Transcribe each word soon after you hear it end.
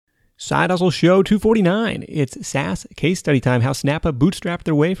Side Hustle Show 249. It's SaaS case study time, how Snappa bootstrapped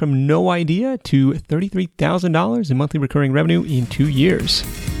their way from no idea to $33,000 in monthly recurring revenue in 2 years.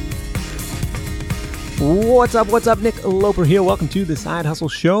 What's up? Nick Loper here. Welcome to the Side Hustle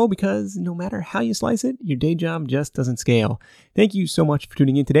Show, because no matter how you slice it, your day job just doesn't scale. Thank you so much for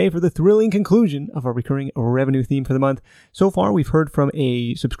tuning in today for the thrilling conclusion of our recurring revenue theme for the month. So far, we've heard from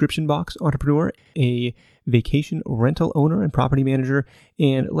a subscription box entrepreneur, a vacation rental owner and property manager,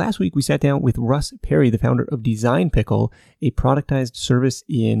 and last week we sat down with Russ Perry, the founder of Design Pickle, a productized service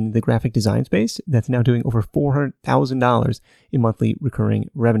in the graphic design space that's now doing over $400,000 in monthly recurring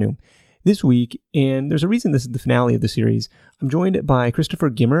revenue. This week, and there's a reason this is the finale of the series, I'm joined by Christopher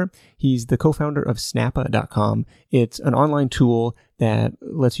Gimmer. He's the co-founder of Snappa.com. It's an online tool that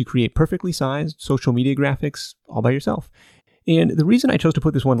lets you create perfectly sized social media graphics all by yourself. And the reason I chose to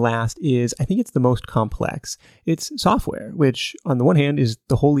put this one last is I think it's the most complex. It's software, which on the one hand is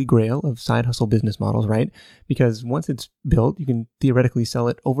the holy grail of side hustle business models, right? Because once it's built, you can theoretically sell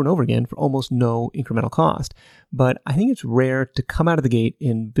it over and over again for almost no incremental cost. But I think it's rare to come out of the gate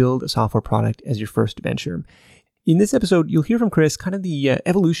and build a software product as your first venture. In this episode, you'll hear from Chris kind of the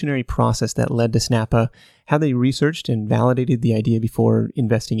evolutionary process that led to Snappa, how they researched and validated the idea before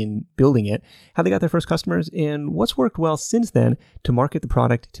investing in building it, how they got their first customers, and what's worked well since then to market the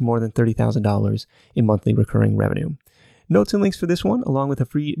product to more than $30,000 in monthly recurring revenue. Notes and links for this one, along with a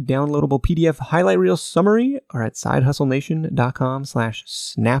free downloadable PDF highlight reel summary, are at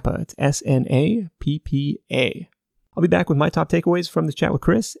sidehustlenation.com/Snappa. It's SNAPPA. I'll be back with my top takeaways from this chat with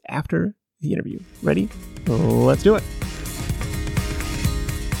Chris after the interview. Ready? Let's do it.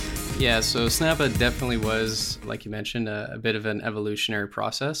 Yeah, so Snappa definitely was, like you mentioned, a bit of an evolutionary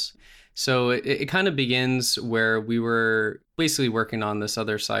process. So it kind of begins where we were basically working on this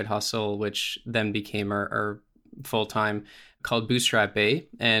other side hustle, which then became our full-time, called Bootstrapped.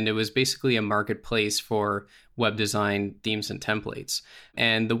 And it was basically a marketplace for web design themes and templates.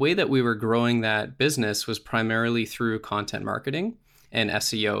 And the way that we were growing that business was primarily through content marketing and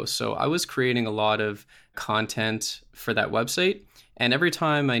SEO. So I was creating a lot of content for that website. And every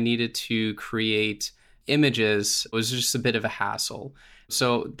time I needed to create images, it was just a bit of a hassle.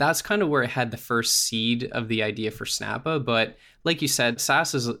 So that's kind of where I had the first seed of the idea for Snappa. But like you said,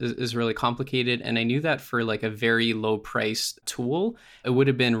 SaaS is really complicated. And I knew that for like a very low priced tool, it would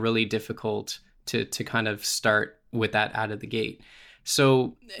have been really difficult to kind of start with that out of the gate.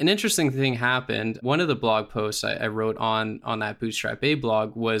 So an interesting thing happened. One of the blog posts I wrote on that Bootstrapped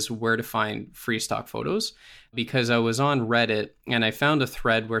blog was where to find free stock photos, because I was on Reddit and I found a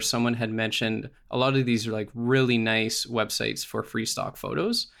thread where someone had mentioned a lot of these are like really nice websites for free stock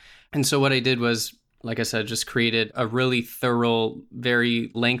photos. And so what I did was, like I said, just created a really thorough, very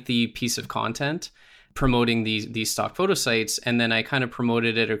lengthy piece of content promoting these stock photo sites. And then I kind of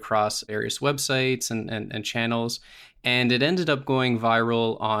promoted it across various websites and channels. And it ended up going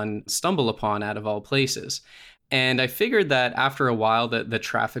viral on StumbleUpon, out of all places. And I figured that after a while that the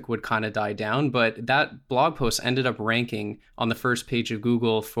traffic would kind of die down, but that blog post ended up ranking on the first page of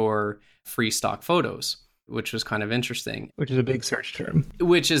Google for free stock photos, which was kind of interesting. Which is a big search term.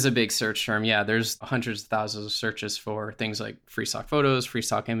 Yeah, there's hundreds of thousands of searches for things like free stock photos, free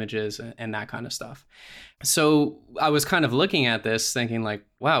stock images, and that kind of stuff. So I was kind of looking at this thinking like,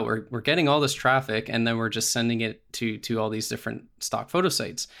 wow, we're getting all this traffic and then we're just sending it to all these different stock photo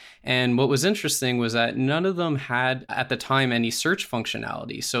sites. And what was interesting was that none of them had at the time any search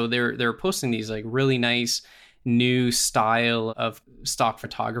functionality. So they're posting these like really nice new style of stock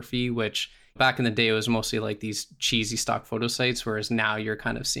photography, which back in the day, it was mostly like these cheesy stock photo sites, whereas now you're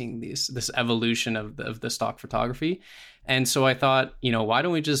kind of seeing this evolution of the stock photography. And so I thought, why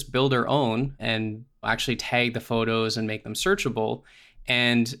don't we just build our own and actually tag the photos and make them searchable?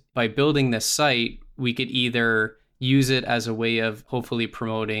 And by building this site, we could either use it as a way of hopefully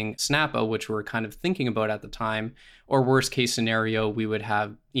promoting Snappa, which we're kind of thinking about at the time, or worst case scenario, we would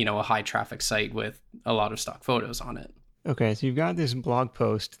have, a high traffic site with a lot of stock photos on it. Okay, so you've got this blog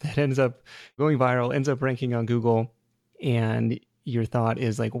post that ends up going viral, ends up ranking on Google, and your thought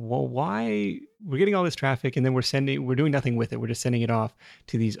is like, well, why we're getting all this traffic and then we're doing nothing with it. We're just sending it off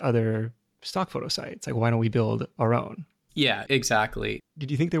to these other stock photo sites. Like, why don't we build our own? Yeah, exactly.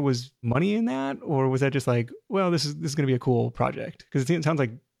 Did you think there was money in that? Or was that just like, well, this is going to be a cool project? Because it sounds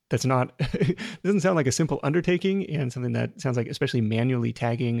like that's not, it doesn't sound like a simple undertaking, and something that sounds like, especially manually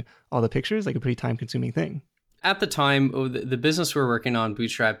tagging all the pictures, like a pretty time consuming thing. At the time, the business we're working on,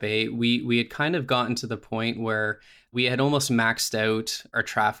 Bootstrapped, we had kind of gotten to the point where we had almost maxed out our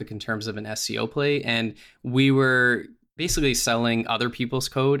traffic in terms of an SEO play, and we were basically selling other people's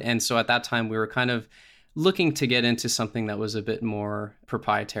code. And so at that time, we were kind of looking to get into something that was a bit more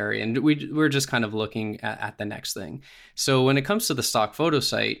proprietary. And we're just kind of looking at the next thing. So when it comes to the stock photo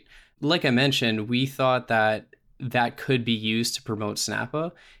site, like I mentioned, we thought that that could be used to promote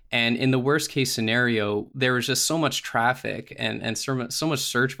Snappa. And in the worst case scenario, there was just so much traffic and so much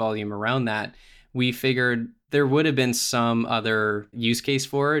search volume around that. We figured there would have been some other use case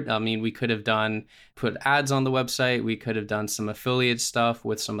for it. I mean, we could have put ads on the website. We could have done some affiliate stuff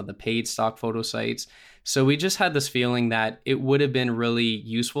with some of the paid stock photo sites. So we just had this feeling that it would have been really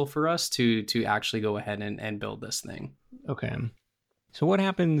useful for us to actually go ahead and build this thing. Okay. So what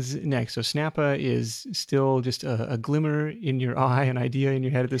happens next? So Snappa is still just a glimmer in your eye, an idea in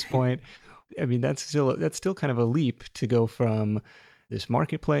your head at this point. I mean, that's still kind of a leap to go from this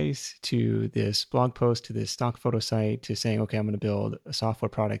marketplace to this blog post to this stock photo site to saying, okay, I'm going to build a software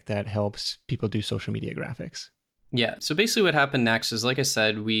product that helps people do social media graphics. Yeah. So basically what happened next is, like I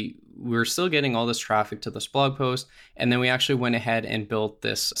said, we were still getting all this traffic to this blog post. And then we actually went ahead and built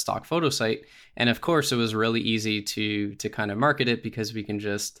this stock photo site. And of course, it was really easy to kind of market it because we can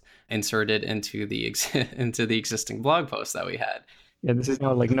just insert it into the existing blog post that we had. Yeah, this is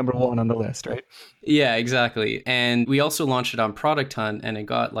now like number one on the list, right? Yeah, exactly. And we also launched it on Product Hunt, and it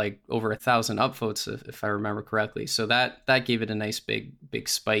got like over 1,000 upvotes, if I remember correctly. So that gave it a nice big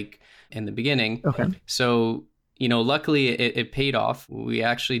spike in the beginning. Okay. So luckily it paid off. We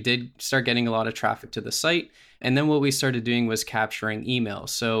actually did start getting a lot of traffic to the site. And then what we started doing was capturing email.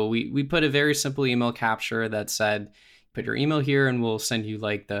 So we put a very simple email capture that said, put your email here and we'll send you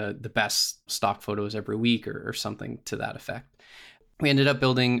like the best stock photos every week or something to that effect. We ended up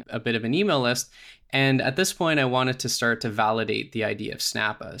building a bit of an email list. And at this point, I wanted to start to validate the idea of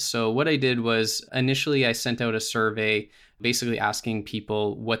Snappa. So what I did was initially I sent out a survey basically asking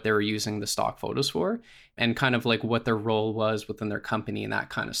people what they were using the stock photos for and kind of like what their role was within their company and that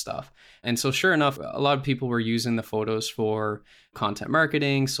kind of stuff. And so sure enough, a lot of people were using the photos for content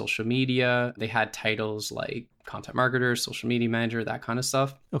marketing, social media. They had titles like content marketer, social media manager, that kind of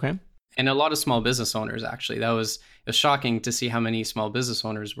stuff. Okay. And a lot of small business owners, actually. It was shocking to see how many small business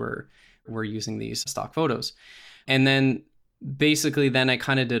owners were using these stock photos. And then basically then I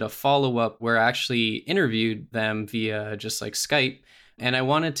kind of did a follow-up where I actually interviewed them via just like Skype. And I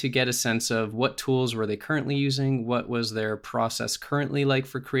wanted to get a sense of what tools were they currently using, what was their process currently like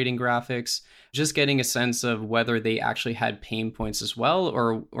for creating graphics, just getting a sense of whether they actually had pain points as well,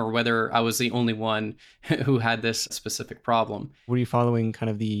 or whether I was the only one who had this specific problem. Were you following kind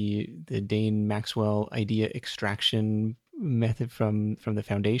of the Dane Maxwell idea extraction method from the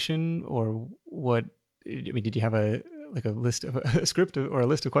foundation, or what? I mean, did you have a script or a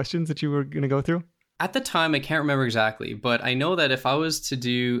list of questions that you were going to go through? At the time, I can't remember exactly, but I know that if I was to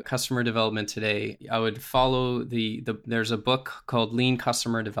do customer development today, I would follow there's a book called Lean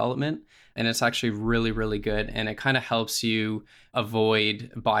Customer Development, and it's actually really, really good. And it kind of helps you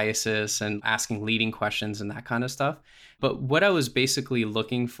avoid biases and asking leading questions and that kind of stuff. But what I was basically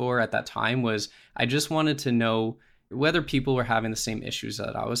looking for at that time was I just wanted to know whether people were having the same issues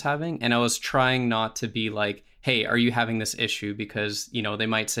that I was having. And I was trying not to be like, hey, are you having this issue? Because, they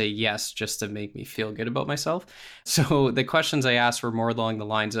might say yes, just to make me feel good about myself. So the questions I asked were more along the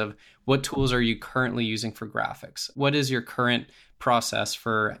lines of, what tools are you currently using for graphics? What is your current process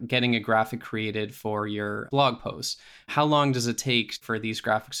for getting a graphic created for your blog posts? How long does it take for these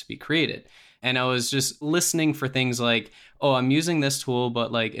graphics to be created? And I was just listening for things like, oh, I'm using this tool,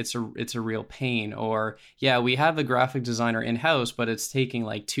 but like it's a real pain. Or yeah, we have a graphic designer in-house, but it's taking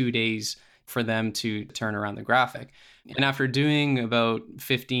like 2 days for them to turn around the graphic. And after doing about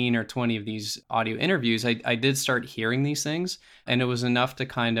 15 or 20 of these audio interviews, I did start hearing these things. And it was enough to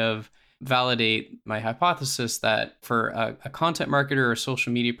kind of validate my hypothesis that for a content marketer or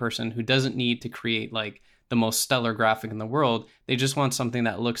social media person who doesn't need to create like the most stellar graphic in the world, they just want something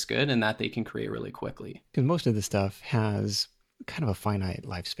that looks good and that they can create really quickly. Because most of this stuff has kind of a finite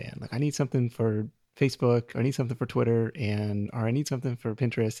lifespan. Like I need something for Facebook, or I need something for Twitter, or I need something for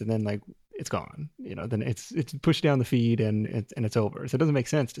Pinterest, and then like it's gone. Then it's pushed down the feed and it's over. So it doesn't make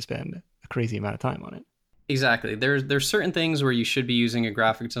sense to spend a crazy amount of time on it. Exactly. There's certain things where you should be using a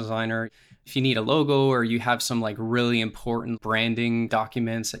graphic designer. If you need a logo or you have some like really important branding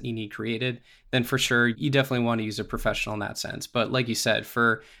documents that you need created, then for sure you definitely want to use a professional in that sense. But like you said,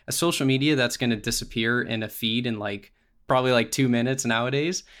 for a social media that's going to disappear in a feed in like probably like 2 minutes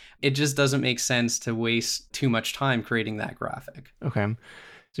nowadays, it just doesn't make sense to waste too much time creating that graphic. Okay.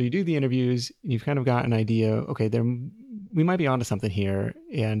 So you do the interviews, you've kind of got an idea, okay, we might be onto something here.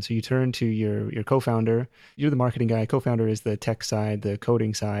 And so you turn to your co-founder. You're the marketing guy. Co-founder is the tech side, the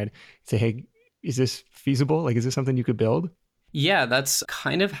coding side. Say, hey, is this feasible? Like, is this something you could build? Yeah, that's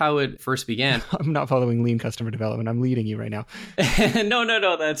kind of how it first began. I'm not following lean customer development. I'm leading you right now.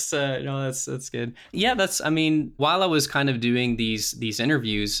 No. That's good. Yeah, I mean, while I was kind of doing these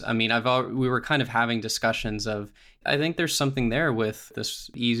interviews, I mean, we were kind of having discussions of, I think there's something there with this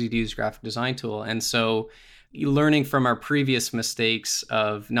easy to use graphic design tool, and so learning from our previous mistakes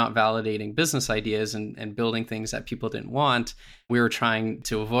of not validating business ideas and building things that people didn't want, we were trying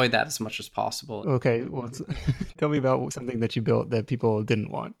to avoid that as much as possible. Okay, well, tell me about something that you built that people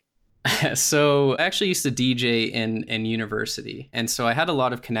didn't want. So I actually used to DJ in university. And so I had a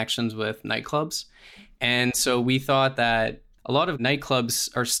lot of connections with nightclubs. And so we thought that a lot of nightclubs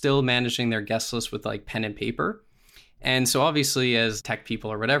are still managing their guest list with like pen and paper. And so obviously as tech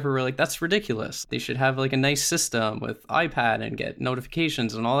people or whatever, we're like, that's ridiculous. They should have like a nice system with iPad and get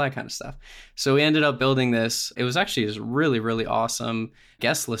notifications and all that kind of stuff. So we ended up building this. It was actually this really, really awesome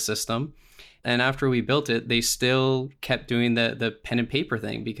guest list system. And after we built it, they still kept doing the pen and paper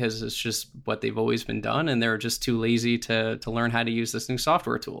thing because it's just what they've always been done. And they're just too lazy to learn how to use this new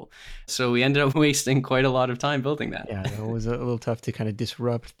software tool. So we ended up wasting quite a lot of time building that. Yeah, it was a little tough to kind of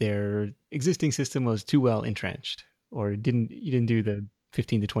disrupt their existing system was too well entrenched. Or you didn't do the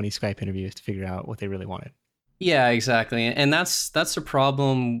 15 to 20 Skype interviews to figure out what they really wanted. Yeah, exactly. And that's the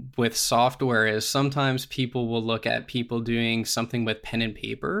problem with software is sometimes people will look at people doing something with pen and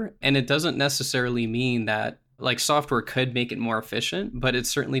paper, and it doesn't necessarily mean that like software could make it more efficient, but it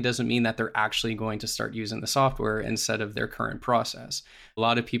certainly doesn't mean that they're actually going to start using the software instead of their current process. A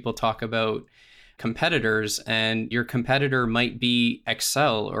lot of people talk about competitors, and your competitor might be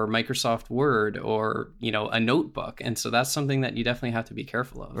Excel or Microsoft Word or, a notebook. And so that's something that you definitely have to be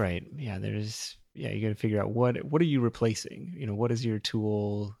careful of. Right. Yeah. You got to figure out what are you replacing? What is your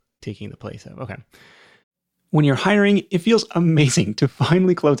tool taking the place of? Okay. When you're hiring, it feels amazing to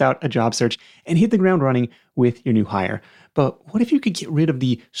finally close out a job search and hit the ground running with your new hire. But what if you could get rid of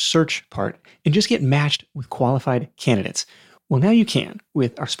the search part and just get matched with qualified candidates? Well, now you can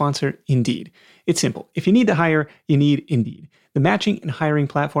with our sponsor, Indeed. It's simple. If you need to hire, you need Indeed. The matching and hiring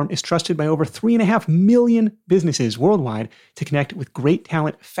platform is trusted by over 3.5 million businesses worldwide to connect with great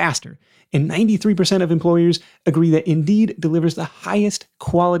talent faster. And 93% of employers agree that Indeed delivers the highest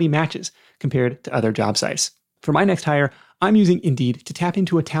quality matches compared to other job sites. For my next hire, I'm using Indeed to tap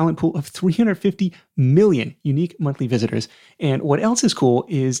into a talent pool of 350 million unique monthly visitors. And what else is cool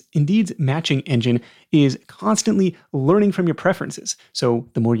is Indeed's matching engine is constantly learning from your preferences. So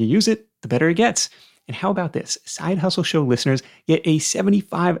the more you use it, the better it gets. And how about this? Side Hustle Show listeners get a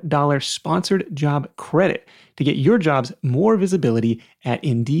 $75 sponsored job credit to get your jobs more visibility at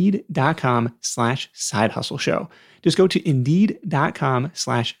Indeed.com/sidehustleshow. Just go to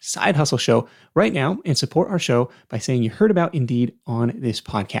Indeed.com/sidehustleshow right now and support our show by saying you heard about Indeed on this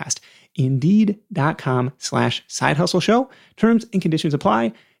podcast. Indeed.com/sidehustleshow. Terms and conditions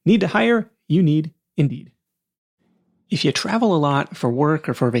apply. Need to hire? You need Indeed. If you travel a lot for work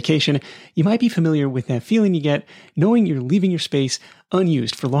or for vacation, you might be familiar with that feeling you get knowing you're leaving your space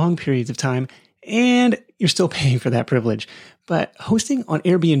unused for long periods of time and you're still paying for that privilege. But hosting on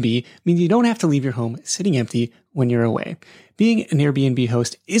Airbnb means you don't have to leave your home sitting empty when you're away. Being an Airbnb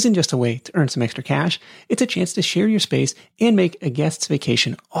host isn't just a way to earn some extra cash, it's a chance to share your space and make a guest's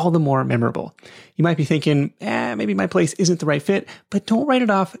vacation all the more memorable. You might be thinking, maybe my place isn't the right fit, but don't write it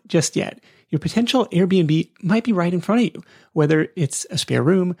off just yet. Your potential Airbnb might be right in front of you. Whether it's a spare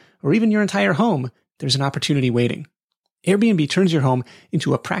room or even your entire home, there's an opportunity waiting. Airbnb turns your home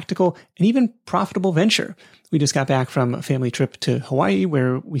into a practical and even profitable venture. We just got back from a family trip to Hawaii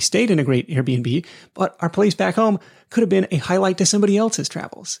where we stayed in a great Airbnb, but our place back home could have been a highlight to somebody else's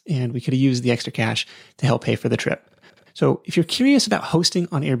travels, and we could have used the extra cash to help pay for the trip. So if you're curious about hosting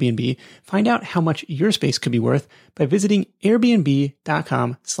on Airbnb, find out how much your space could be worth by visiting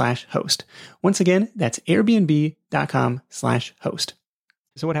airbnb.com/host. Once again, that's airbnb.com/host.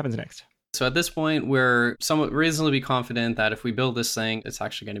 So what happens next? So at this point, we're somewhat reasonably confident that if we build this thing, it's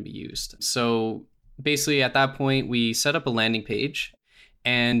actually going to be used. So basically at that point, we set up a landing page.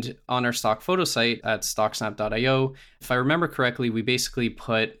 And on our stock photo site at stocksnap.io, if I remember correctly, we basically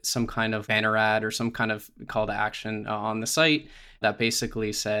put some kind of banner ad or some kind of call to action on the site that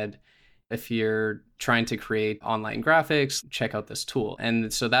basically said, if you're trying to create online graphics, check out this tool.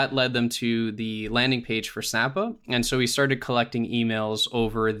 And so that led them to the landing page for Snappa. And so we started collecting emails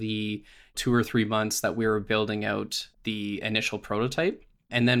over the 2 or 3 months that we were building out the initial prototype.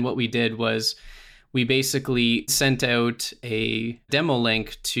 And then what we did was we basically sent out a demo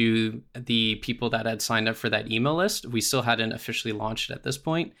link to the people that had signed up for that email list. We still hadn't officially launched it at this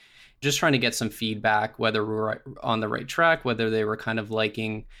point. Just trying to get some feedback, whether we were on the right track, whether they were kind of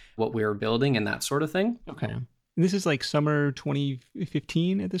liking what we were building and that sort of thing. Okay. This is like summer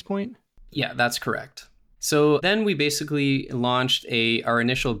 2015 at this point? Yeah, that's correct. So then we basically launched our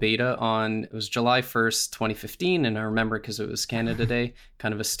initial beta on, it was July 1st, 2015. And I remember because it was Canada Day,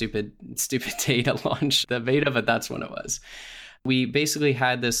 kind of a stupid day to launch the beta, but that's when it was. We basically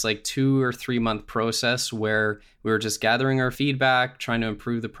had this like 2 or 3 month process where we were just gathering our feedback, trying to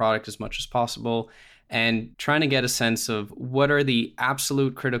improve the product as much as possible, and trying to get a sense of what are the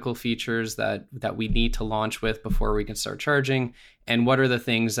absolute critical features that we need to launch with before we can start charging, and what are the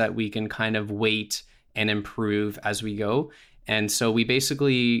things that we can kind of wait and improve as we go. And so we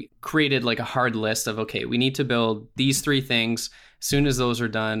basically created like a hard list of, okay, we need to build these 3 things. As soon as those are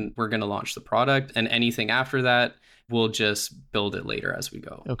done, we're going to launch the product, and anything after that, we'll just build it later as we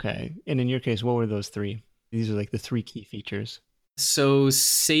go. Okay. And in your case, what were those 3? These are like the 3 key features. So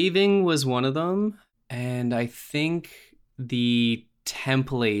saving was one of them. And I think the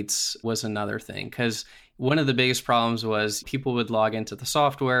templates was another thing, because one of the biggest problems was people would log into the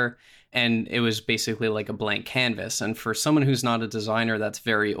software and it was basically like a blank canvas. And for someone who's not a designer, that's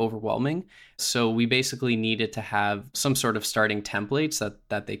very overwhelming. So we basically needed to have some sort of starting templates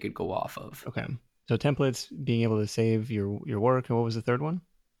that they could go off of. Okay. So templates, being able to save your work. And what was the third one?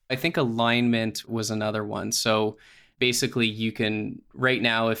 I think alignment was another one. So basically you can, right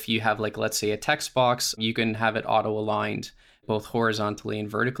now, if you have like, let's say a text box, you can have it auto aligned both horizontally and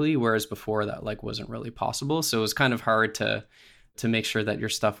vertically, whereas before that like wasn't really possible. So it was kind of hard to make sure that your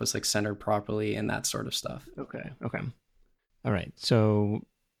stuff was like centered properly and that sort of stuff. Okay. All right. So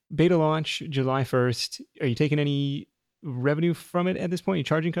beta launch July 1st. Are you taking any revenue from it at this point? Are you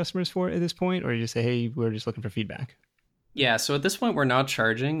charging customers for it at this point? Or you just say, hey, we're just looking for feedback? Yeah, so at this point, we're not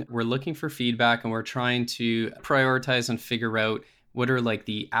charging. We're looking for feedback, and we're trying to prioritize and figure out what are like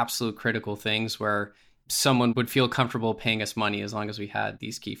the absolute critical things where someone would feel comfortable paying us money as long as we had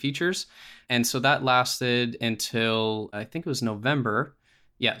these key features. And so that lasted until I think it was November.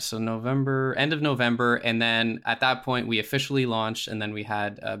 Yeah, so November, end of November. And then at that point, we officially launched, and then we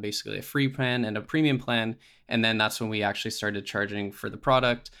had basically a free plan and a premium plan. And then that's when we actually started charging for the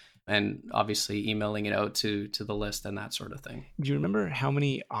product, and obviously emailing it out to the list and that sort of thing. Do you remember how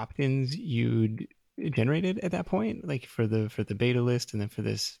many opt-ins you'd generated at that point, like for the beta list and then for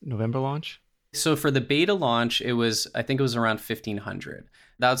this November launch? So for the beta launch, I think it was around 1,500.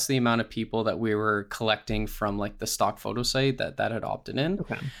 That's the amount of people that we were collecting from like the stock photo site that had opted in.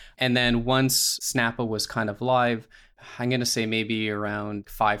 Okay. And then once Snappa was kind of live, I'm going to say maybe around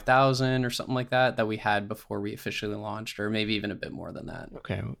 5,000 or something like that we had before we officially launched, or maybe even a bit more than that.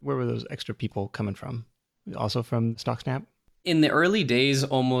 Okay. Where were those extra people coming from? Also from StockSnap? In the early days,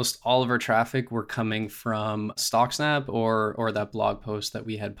 almost all of our traffic were coming from StockSnap or that blog post that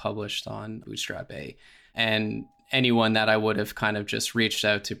we had published on Bootstrap A. And anyone that I would have kind of just reached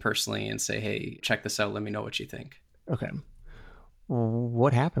out to personally and say, hey, check this out. Let me know what you think. Okay.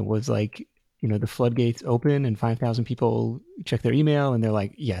 What happened was like, the floodgates open and 5,000 people check their email and they're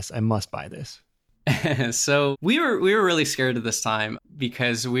like, yes, I must buy this. So we were really scared at this time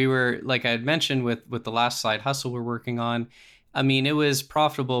because we were, like I had mentioned with the last side hustle we're working on, I mean, it was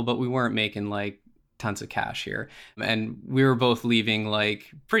profitable, but we weren't making like tons of cash here. And we were both leaving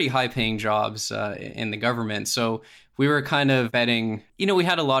like pretty high paying jobs in the government. So we were kind of betting, we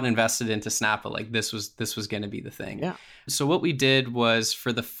had a lot invested into Snappa, like this was going to be the thing. Yeah. So what we did was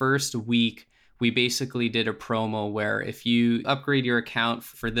for the first week, we basically did a promo where if you upgrade your account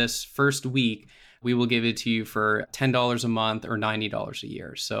for this first week, we will give it to you for $10 a month or $90 a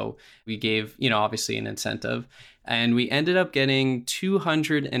year. So we gave, obviously an incentive, and we ended up getting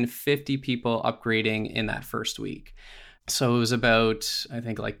 250 people upgrading in that first week. So it was about, I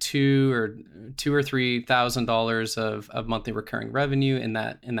think, like $2,000 or $3,000 of monthly recurring revenue in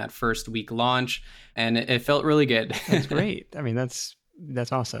that first week launch, and it felt really good. That's great. I mean, that's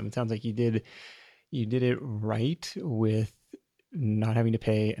awesome. It sounds like you did it right with not having to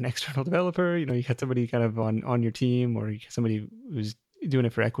pay an external developer. You got somebody kind of on your team, or somebody who's doing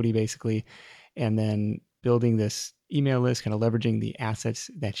it for equity basically, and then building this email list, kind of leveraging the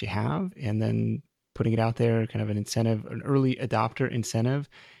assets that you have, and then putting it out there, kind of an incentive, an early adopter incentive,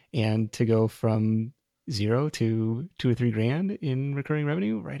 and to go from 0 to $2 or $3,000 in recurring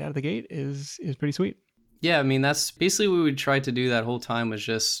revenue right out of the gate is pretty sweet. Yeah, I mean, that's basically what we tried to do that whole time, was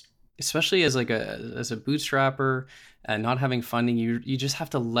just, especially as a bootstrapper and not having funding, you just have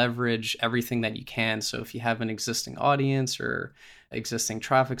to leverage everything that you can. So if you have an existing audience or existing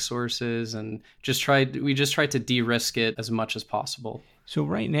traffic sources, and we just tried to de-risk it as much as possible. So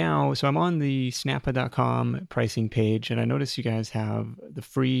right now, I'm on the snappa.com pricing page, and I notice you guys have the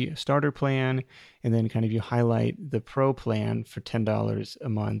free starter plan, and then kind of you highlight the pro plan for $10 a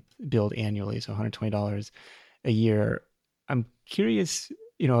month billed annually, so $120. a year. I'm curious,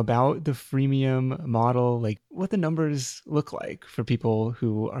 about the freemium model, like what the numbers look like for people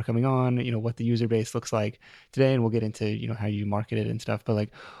who are coming on, what the user base looks like today. And we'll get into, how you market it and stuff, but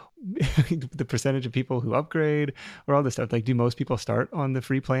like the percentage of people who upgrade or all this stuff. Like, do most people start on the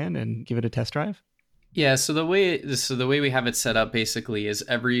free plan and give it a test drive? Yeah, so the way we have it set up basically is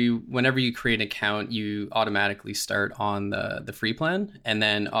whenever you create an account, you automatically start on the free plan, and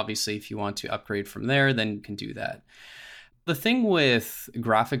then obviously if you want to upgrade from there, then you can do that. The thing with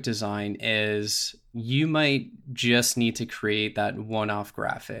graphic design is you might just need to create that one-off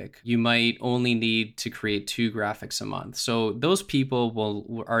graphic. You might only need to create 2 graphics a month. So those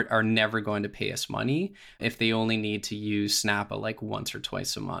people are never going to pay us money if they only need to use Snappa like once or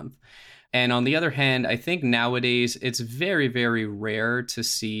twice a month. And on the other hand, I think nowadays it's very, very rare to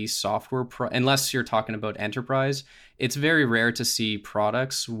see unless you're talking about enterprise, it's very rare to see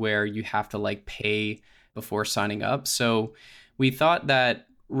products where you have to like pay before signing up. So we thought that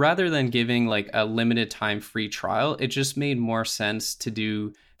rather than giving like a limited time free trial, it just made more sense to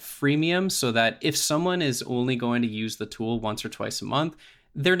do freemium so that if someone is only going to use the tool once or twice a month,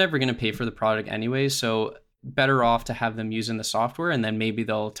 they're never going to pay for the product anyway. So better off to have them using the software, and then maybe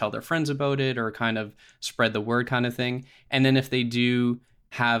they'll tell their friends about it or kind of spread the word kind of thing. And then if they do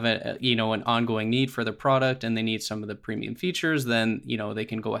have an ongoing need for the product and they need some of the premium features, then they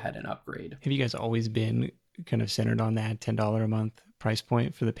can go ahead and upgrade. Have you guys always been kind of centered on that $10 a month price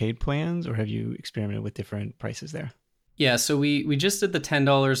point for the paid plans, or have you experimented with different prices there? Yeah, so we just did the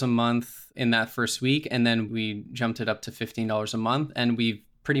 $10 a month in that first week, and then we jumped it up to $15 a month, and we've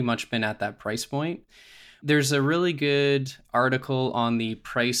pretty much been at that price point. There's a really good article on the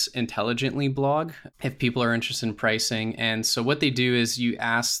Price Intelligently blog if people are interested in pricing. And so what they do is you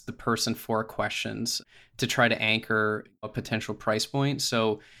ask the person 4 questions to try to anchor a potential price point.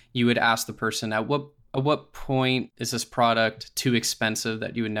 So you would ask the person, at what point is this product too expensive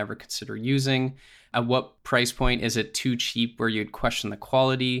that you would never consider using? At what price point is it too cheap where you'd question the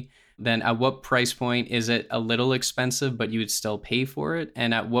quality? Then at what price point is it a little expensive but you would still pay for it?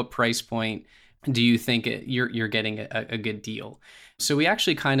 And at what price point do you think you're getting a good deal? So we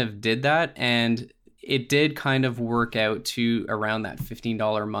actually kind of did that, and it did kind of work out to around that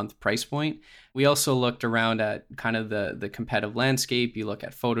 $15 a month price point. We also looked around at kind of the competitive landscape. You look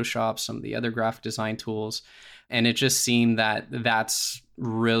at Photoshop, some of the other graphic design tools, and it just seemed that that's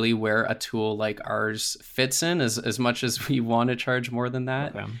really where a tool like ours fits in, as much as we want to charge more than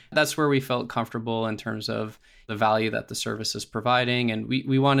that. Okay. That's where we felt comfortable in terms of the value that the service is providing. And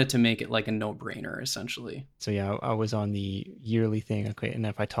we wanted to make it like a no-brainer, essentially. So yeah, I was on the yearly thing. Okay, and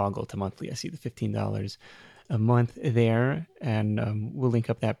if I toggle to monthly, I see the $15 a month there. And we'll link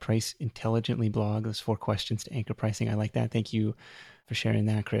up that Price Intelligently blog, those 4 questions to anchor pricing. I like that. Thank you for sharing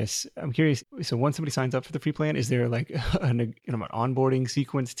that, Chris. I'm curious, so once somebody signs up for the free plan, is there like an onboarding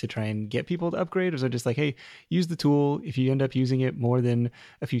sequence to try and get people to upgrade? Or is it just like, hey, use the tool. If you end up using it more than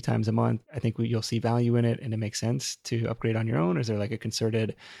a few times a month, I think you'll see value in it and it makes sense to upgrade on your own? Or is there like a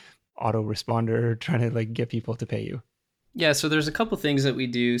concerted autoresponder trying to like get people to pay you? Yeah, so there's a couple things that we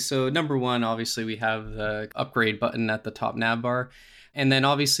do. So number one, obviously we have the upgrade button at the top nav bar. And then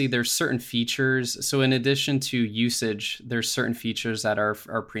obviously there's certain features. So in addition to usage, there's certain features that are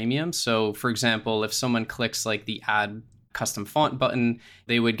premium. So for example, if someone clicks like the add custom font button,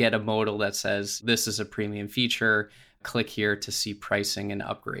 they would get a modal that says, this is a premium feature. Click here to see pricing and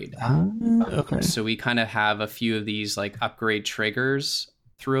upgrade. Okay. So we kind of have a few of these like upgrade triggers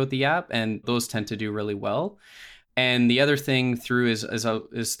throughout the app, and those tend to do really well. And the other thing through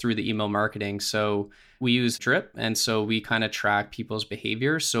is through the email marketing. So we use Drip, and so we kind of track people's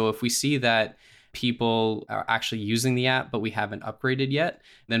behavior. So if we see that people are actually using the app, but we haven't upgraded yet,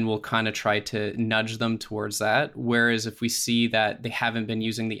 then we'll kind of try to nudge them towards that. Whereas if we see that they haven't been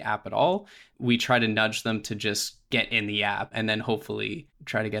using the app at all, we try to nudge them to just get in the app and then hopefully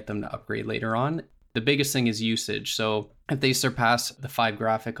try to get them to upgrade later on. The biggest thing is usage. So if they surpass the 5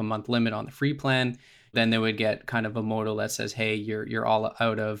 graphic a month limit on the free plan, then they would get kind of a modal that says, hey, you're all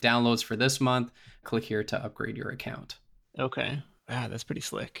out of downloads for this month. Click here to upgrade your account. Okay. Wow, that's pretty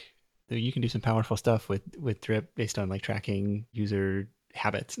slick. So you can do some powerful stuff with Drip based on like tracking user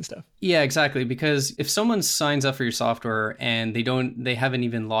habits and stuff. Yeah, exactly. Because if someone signs up for your software and they haven't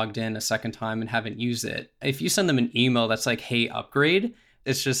even logged in a second time and haven't used it, if you send them an email that's like, hey, upgrade,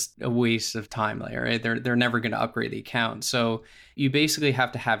 it's just a waste of time, right? They're never going to upgrade the account. So you basically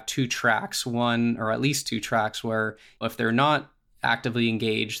have to have 2 tracks, one or at least 2 tracks where if they're not actively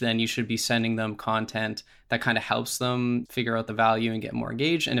engaged, then you should be sending them content that kind of helps them figure out the value and get more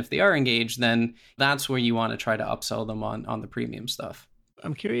engaged. And if they are engaged, then that's where you want to try to upsell them on the premium stuff.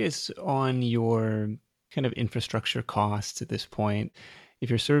 I'm curious on your kind of infrastructure costs at this point? If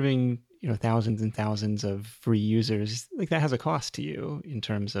you're serving, thousands and thousands of free users, like that has a cost to you in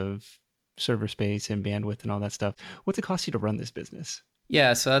terms of server space and bandwidth and all that stuff. What's it cost you to run this business?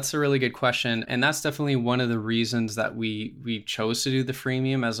 Yeah, so that's a really good question. And that's definitely one of the reasons that we chose to do the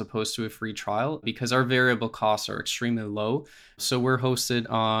freemium as opposed to a free trial, because our variable costs are extremely low. So we're hosted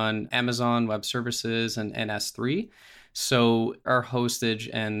on Amazon Web Services and S3. So our hostage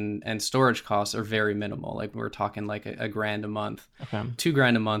and storage costs are very minimal. Like we're talking like a grand a month, Okay.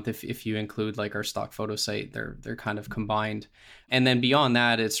 $2,000 a month if you include like our stock photo site. They're kind of combined. And then beyond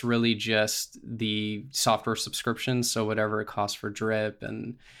that, it's really just the software subscriptions. So whatever it costs for Drip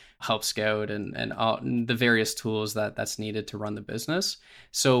and Help Scout and all, the various tools that's needed to run the business.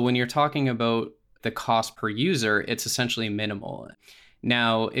 So when you're talking about the cost per user, it's essentially minimal.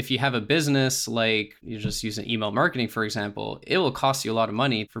 Now, if you have a business like you're just using email marketing, for example, it will cost you a lot of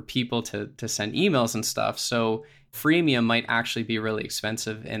money for people to send emails and stuff. So freemium might actually be really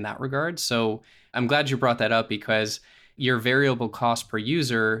expensive in that regard. So I'm glad you brought that up, because your variable cost per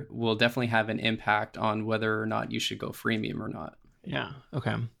user will definitely have an impact on whether or not you should go freemium or not. Yeah.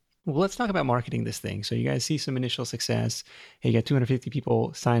 Okay. Well, let's talk about marketing this thing. So you guys see some initial success. Hey, you got 250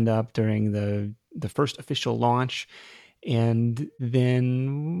 people signed up during the first official launch. And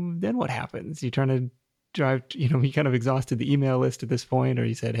then what happens? You trying to drive, you kind of exhausted the email list at this point, or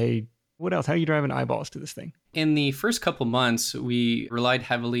you said, hey, what else? How are you driving eyeballs to this thing? In the first couple months, we relied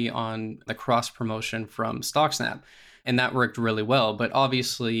heavily on the cross promotion from StockSnap, and that worked really well. But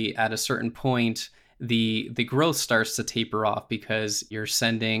obviously, at a certain point, the growth starts to taper off because you're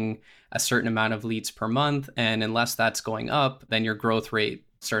sending a certain amount of leads per month. And unless that's going up, then your growth rate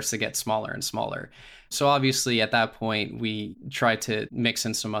starts to get smaller and smaller. So obviously at that point, we tried to mix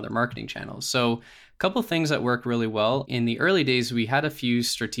in some other marketing channels. So a couple of things that worked really well. In the early days, we had a few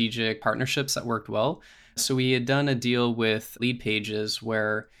strategic partnerships that worked well. So we had done a deal with Lead Pages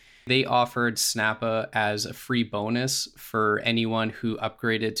where they offered Snappa as a free bonus for anyone who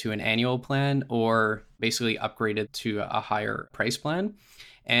upgraded to an annual plan or basically upgraded to a higher price plan.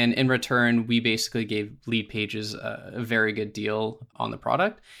 And in return, we basically gave Lead Pages a very good deal on the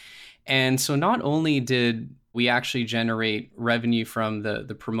product. And so not only did we actually generate revenue from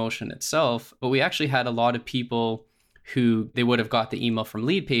the promotion itself, but we actually had a lot of people who they would have got the email from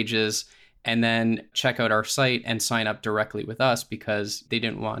Lead Pages and then check out our site and sign up directly with us because they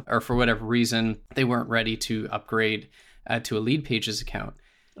didn't want, or for whatever reason, they weren't ready to upgrade to a Lead Pages account.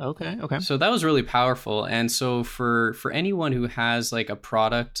 Okay. So that was really powerful. And so for anyone who has like a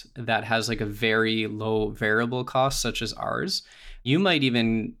product that has like a very low variable cost, such as ours, you might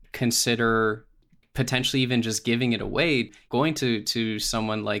even consider potentially even just giving it away, going to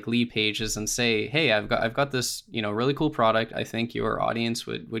someone like Lead Pages and say, hey, I've got this, really cool product. I think your audience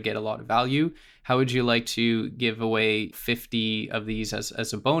would get a lot of value. How would you like to give away 50 of these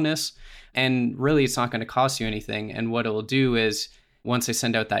as a bonus? And really, it's not going to cost you anything. And what it will do is once they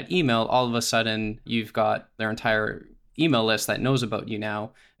send out that email, all of a sudden you've got their entire email list that knows about you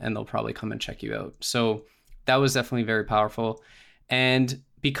now, and they'll probably come and check you out. So that was definitely very powerful. And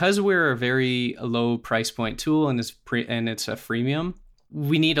because we're a very low price point tool and it's a freemium,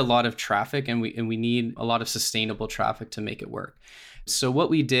 we need a lot of traffic and we need a lot of sustainable traffic to make it work. So what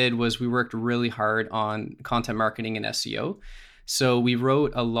we did was we worked really hard on content marketing and SEO. So we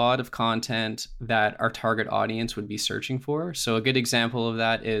wrote a lot of content that our target audience would be searching for. So a good example of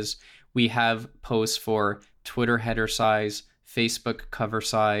that is we have posts for Twitter header size, Facebook cover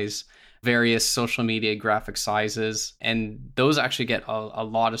size, various social media graphic sizes, and those actually get a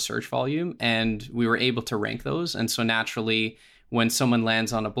lot of search volume, and we were able to rank those. And so naturally, when someone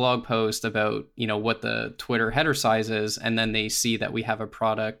lands on a blog post about, what the Twitter header size is, and then they see that we have a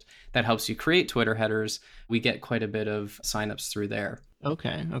product that helps you create Twitter headers, we get quite a bit of signups through there.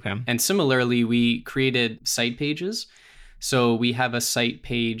 Okay. And similarly, we created site pages. So we have a site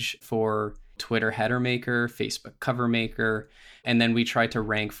page for Twitter header maker, Facebook cover maker, and then we try to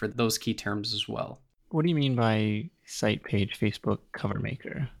rank for those key terms as well. What do you mean by site page, Facebook cover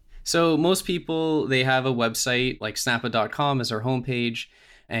maker? So most people, they have a website like snappa.com as their homepage,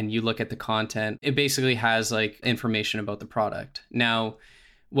 and you look at the content. It basically has like information about the product. Now,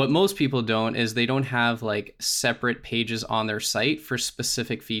 what most people don't is they don't have like separate pages on their site for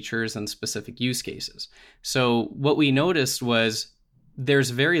specific features and specific use cases. So what we noticed was there's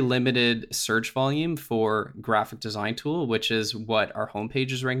very limited search volume for graphic design tool, which is what our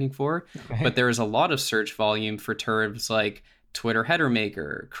homepage is ranking for. Okay. But there is a lot of search volume for terms like Twitter header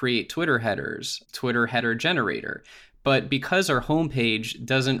maker, create Twitter headers, Twitter header generator. But because our homepage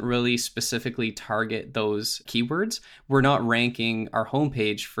doesn't really specifically target those keywords, we're not ranking our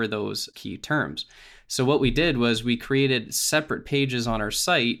homepage for those key terms. So what we did was we created separate pages on our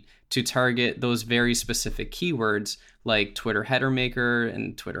site to target those very specific keywords like Twitter header maker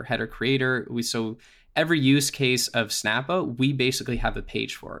and Twitter header creator. So every use case of Snappa, we basically have a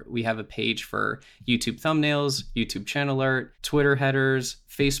page for it. We have a page for YouTube thumbnails, YouTube channel art, Twitter headers,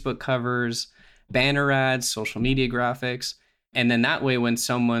 Facebook covers, banner ads, social media graphics. And then that way, when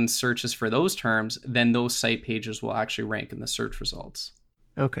someone searches for those terms, then those site pages will actually rank in the search results.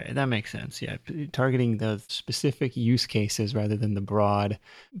 Okay, that makes sense. Yeah, targeting the specific use cases rather than the broad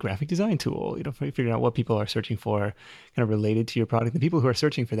graphic design tool, figuring out what people are searching for kind of related to your product. The people who are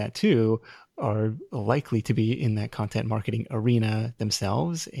searching for that too are likely to be in that content marketing arena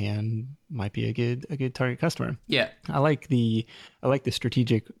themselves and might be a good target customer. Yeah. I like the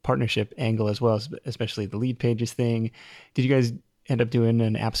strategic partnership angle as well, especially the lead pages thing. Did you guys end up doing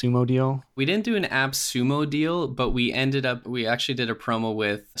an AppSumo deal? We didn't do an AppSumo deal, but we actually did a promo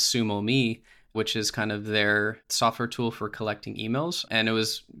with SumoMe, which is kind of their software tool for collecting emails. And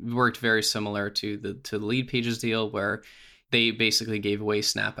it worked very similar to the lead pages deal, where they basically gave away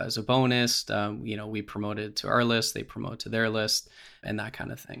Snappa as a bonus. We promoted to our list, they promote to their list, and that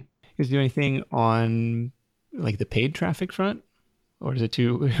kind of thing. You guys do anything on like the paid traffic front, or is it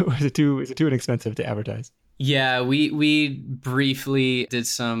too inexpensive to advertise? Yeah, we briefly did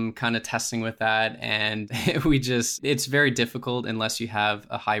some kind of testing with that, and it's very difficult unless you have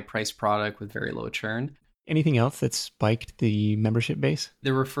a high price product with very low churn. Anything else that spiked the membership base? The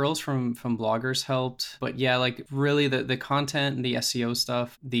referrals from bloggers helped, but yeah, like really the content and the SEO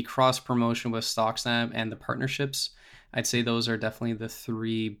stuff, the cross promotion with StockSnap and the partnerships, I'd say those are definitely the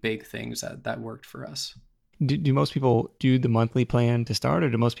three big things that worked for us. Do most people do the monthly plan to start, or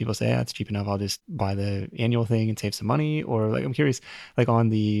do most people say, it's cheap enough, I'll just buy the annual thing and save some money? Or like, I'm curious, like on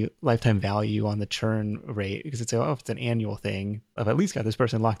the lifetime value, on the churn rate, because if it's an annual thing, I've at least got this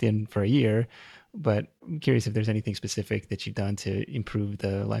person locked in for a year, but I'm curious if there's anything specific that you've done to improve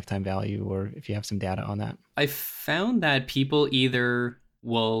the lifetime value, or if you have some data on that. I found that people either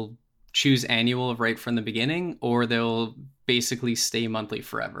will choose annual right from the beginning, or they'll basically stay monthly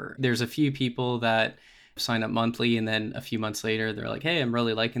forever. There's a few people that sign up monthly, and then a few months later they're like, hey, I'm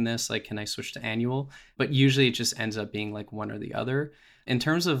really liking this, like, can I switch to annual? But usually it just ends up being like one or the other. In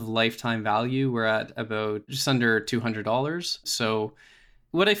terms of lifetime value, we're at about just under $200. So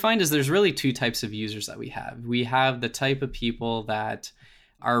what I find is there's really two types of users that we have. We have the type of people that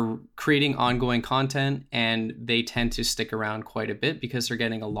are creating ongoing content, and they tend to stick around quite a bit because they're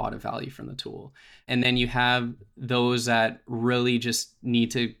getting a lot of value from the tool. And then you have those that really just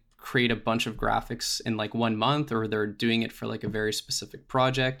need to create a bunch of graphics in like 1 month, or they're doing it for like a very specific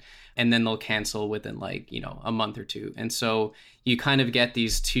project, and then they'll cancel within like, a month or two. And so you kind of get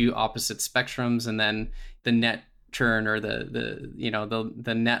these two opposite spectrums, and then the net churn or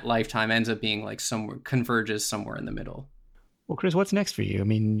the net lifetime ends up being like converges somewhere in the middle. Well, Chris, what's next for you? I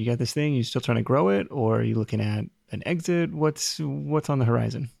mean, you got this thing, you still trying to grow it, or are you looking at an exit? What's on the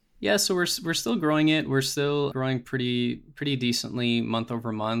horizon? Yeah, so we're still growing it. We're still growing pretty decently month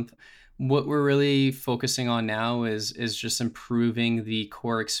over month. What we're really focusing on now is just improving the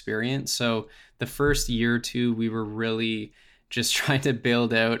core experience. So the first year or two, we were really just trying to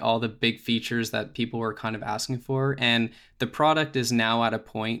build out all the big features that people were kind of asking for. And the product is now at a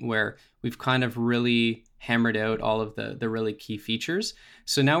point where we've kind of really hammered out all of the really key features.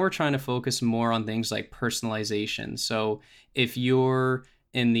 So now we're trying to focus more on things like personalization. So if you're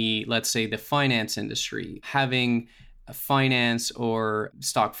in let's say the finance industry, having a finance or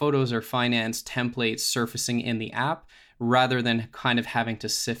stock photos or finance templates surfacing in the app, rather than kind of having to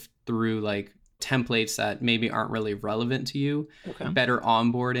sift through like templates that maybe aren't really relevant to you. Okay. Better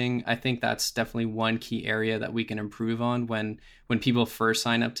onboarding. I think that's definitely one key area that we can improve on when people first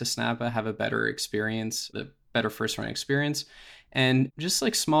sign up to Snappa, have a better experience, a better first run experience. And just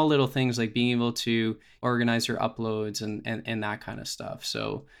like small little things like being able to organize your uploads and that kind of stuff.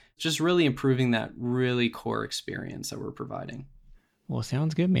 So just really improving that really core experience that we're providing. Well,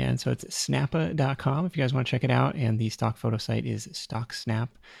 sounds good, man. So it's snappa.com if you guys want to check it out. And the stock photo site is stocksnap.io.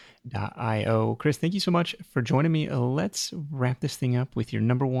 Chris, thank you so much for joining me. Let's wrap this thing up with your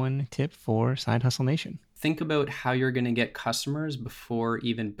number one tip for Side Hustle Nation. Think about how you're going to get customers before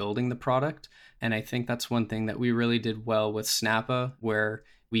even building the product. And I think that's one thing that we really did well with Snappa, where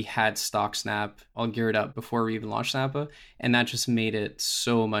we had StockSnap all geared up before we even launched Snappa. And that just made it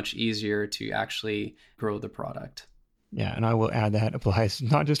so much easier to actually grow the product. Yeah, and I will add that applies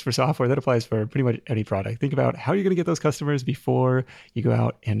not just for software, that applies for pretty much any product. Think about how you're going to get those customers before you go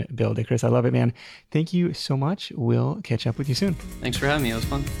out and build it. Chris, I love it, man. Thank you so much. We'll catch up with you soon. Thanks for having me. It was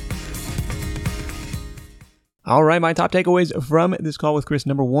fun. All right, my top takeaways from this call with Chris.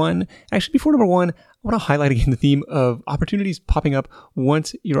 Number one, actually before number one, I want to highlight again the theme of opportunities popping up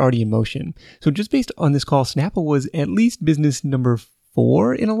once you're already in motion. So just based on this call, Snappa was at least business number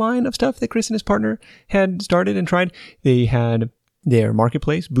 4 in a line of stuff that Chris and his partner had started and tried. They had their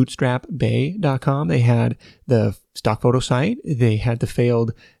marketplace, bootstrapped.com. They had the stock photo site. They had the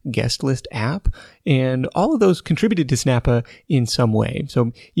failed guest list app. And all of those contributed to Snappa in some way.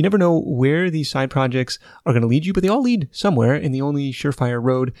 So you never know where these side projects are going to lead you, but they all lead somewhere. And the only surefire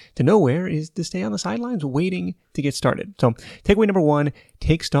road to nowhere is to stay on the sidelines waiting to get started. So takeaway number 1,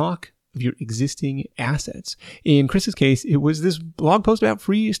 take stock of your existing assets. In Chris's case, it was this blog post about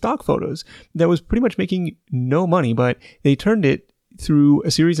free stock photos that was pretty much making no money, but they turned it through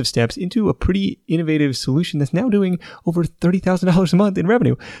a series of steps into a pretty innovative solution that's now doing over $30,000 a month in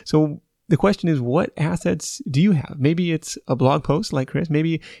revenue. So the question is, what assets do you have? Maybe it's a blog post like Chris.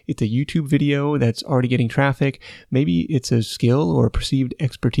 Maybe it's a YouTube video that's already getting traffic. Maybe it's a skill or a perceived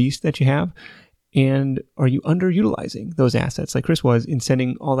expertise that you have. And are you underutilizing those assets like Chris was in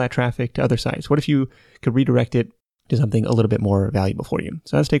sending all that traffic to other sites? What if you could redirect it to something a little bit more valuable for you?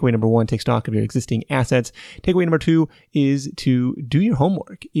 So that's takeaway number 1, take stock of your existing assets. Takeaway number 2 is to do your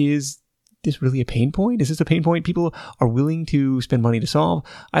homework. Is this really a pain point? Is this a pain point people are willing to spend money to solve?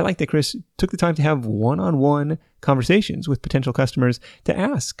 I like that Chris took the time to have one-on-one conversations with potential customers to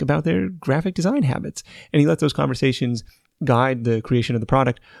ask about their graphic design habits. And he let those conversations guide the creation of the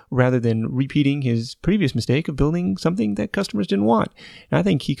product rather than repeating his previous mistake of building something that customers didn't want. And I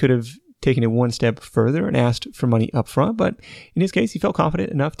think he could have taken it one step further and asked for money up front, but in his case, he felt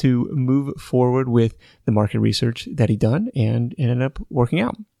confident enough to move forward with the market research that he'd done and ended up working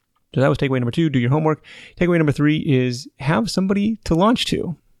out. So that was takeaway number 2, do your homework. Takeaway number 3 is have somebody to launch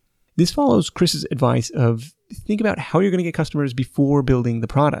to. This follows Chris's advice of think about how you're going to get customers before building the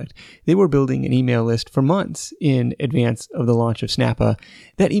product. They were building an email list for months in advance of the launch of Snappa.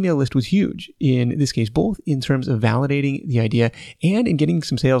 That email list was huge, in this case, both in terms of validating the idea and in getting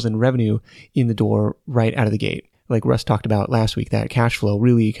some sales and revenue in the door right out of the gate. Like Russ talked about last week, that cash flow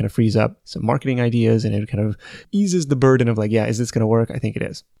really kind of frees up some marketing ideas and it kind of eases the burden of like, yeah, is this going to work? I think it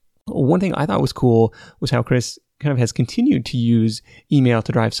is. One thing I thought was cool was how Chris kind of has continued to use email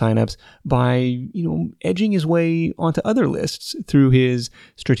to drive signups by, edging his way onto other lists through his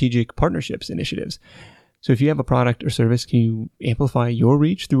strategic partnerships initiatives. So if you have a product or service, can you amplify your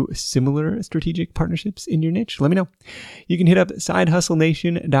reach through similar strategic partnerships in your niche? Let me know. You can hit up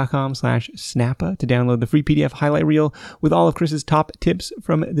sidehustlenation.com/Snappa to download the free PDF highlight reel with all of Chris's top tips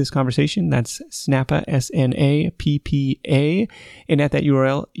from this conversation. That's Snappa, SNAPPA. And at that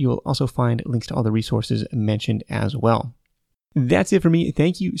URL, you'll also find links to all the resources mentioned as well. That's it for me.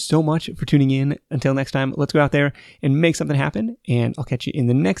 Thank you so much for tuning in. Until next time, let's go out there and make something happen. And I'll catch you in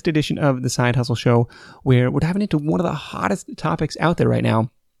the next edition of the Side Hustle Show, where we're diving into one of the hottest topics out there right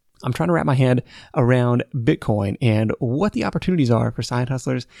now. I'm trying to wrap my head around Bitcoin and what the opportunities are for side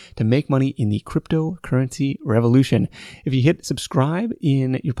hustlers to make money in the cryptocurrency revolution. If you hit subscribe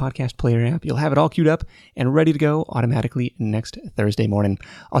in your podcast player app, you'll have it all queued up and ready to go automatically next Thursday morning.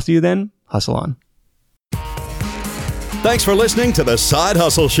 I'll see you then. Hustle on. Thanks for listening to The Side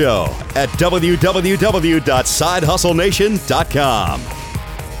Hustle Show at www.sidehustlenation.com.